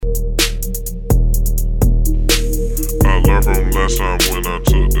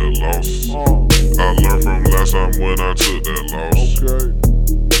last time when I took that loss.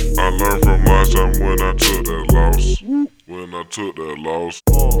 Okay. I learned from last time when I took that loss. When I took that loss.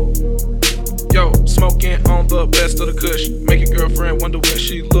 Yo, smoking on the best of the kush. Make your girlfriend wonder when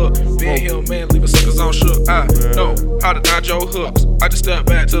she look. Being here, man, leaving suckers on shook. I know how to dodge your hooks. I just step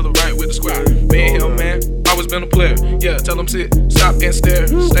back to the right with the square. Being here, man, always been a player. Yeah, tell them sit, stop and stare.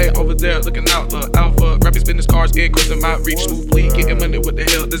 Stay over there looking out the alpha. Rapping business cards, increasing my reach. Smoothly getting money, what the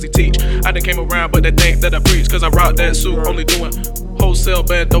hell does he teach? I done came around, but they think that I preach. Cause I rock that suit, only doing wholesale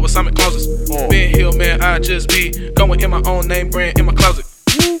band over Simon closets. Being here, man, I just be going in my own name brand in my closet.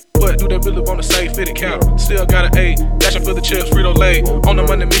 But do they really wanna say fitted cap? Still got an A, dashing for the chips, Frito Lay. On the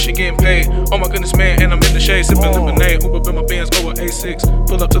money mission getting paid. Oh my goodness, man, and I'm in the shade, sipping lemonade. Uber in my Benz over A6.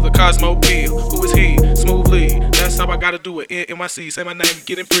 Pull up to the Cosmo P. Who is he? Smoothly. That's how I gotta do it. In NYC, say my name,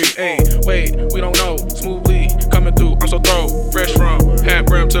 getting free. Hey, wait, we don't know. Smoothly coming through. I'm so throw, fresh from hat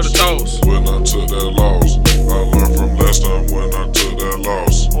brim to the toes. When I took that loss, I learned from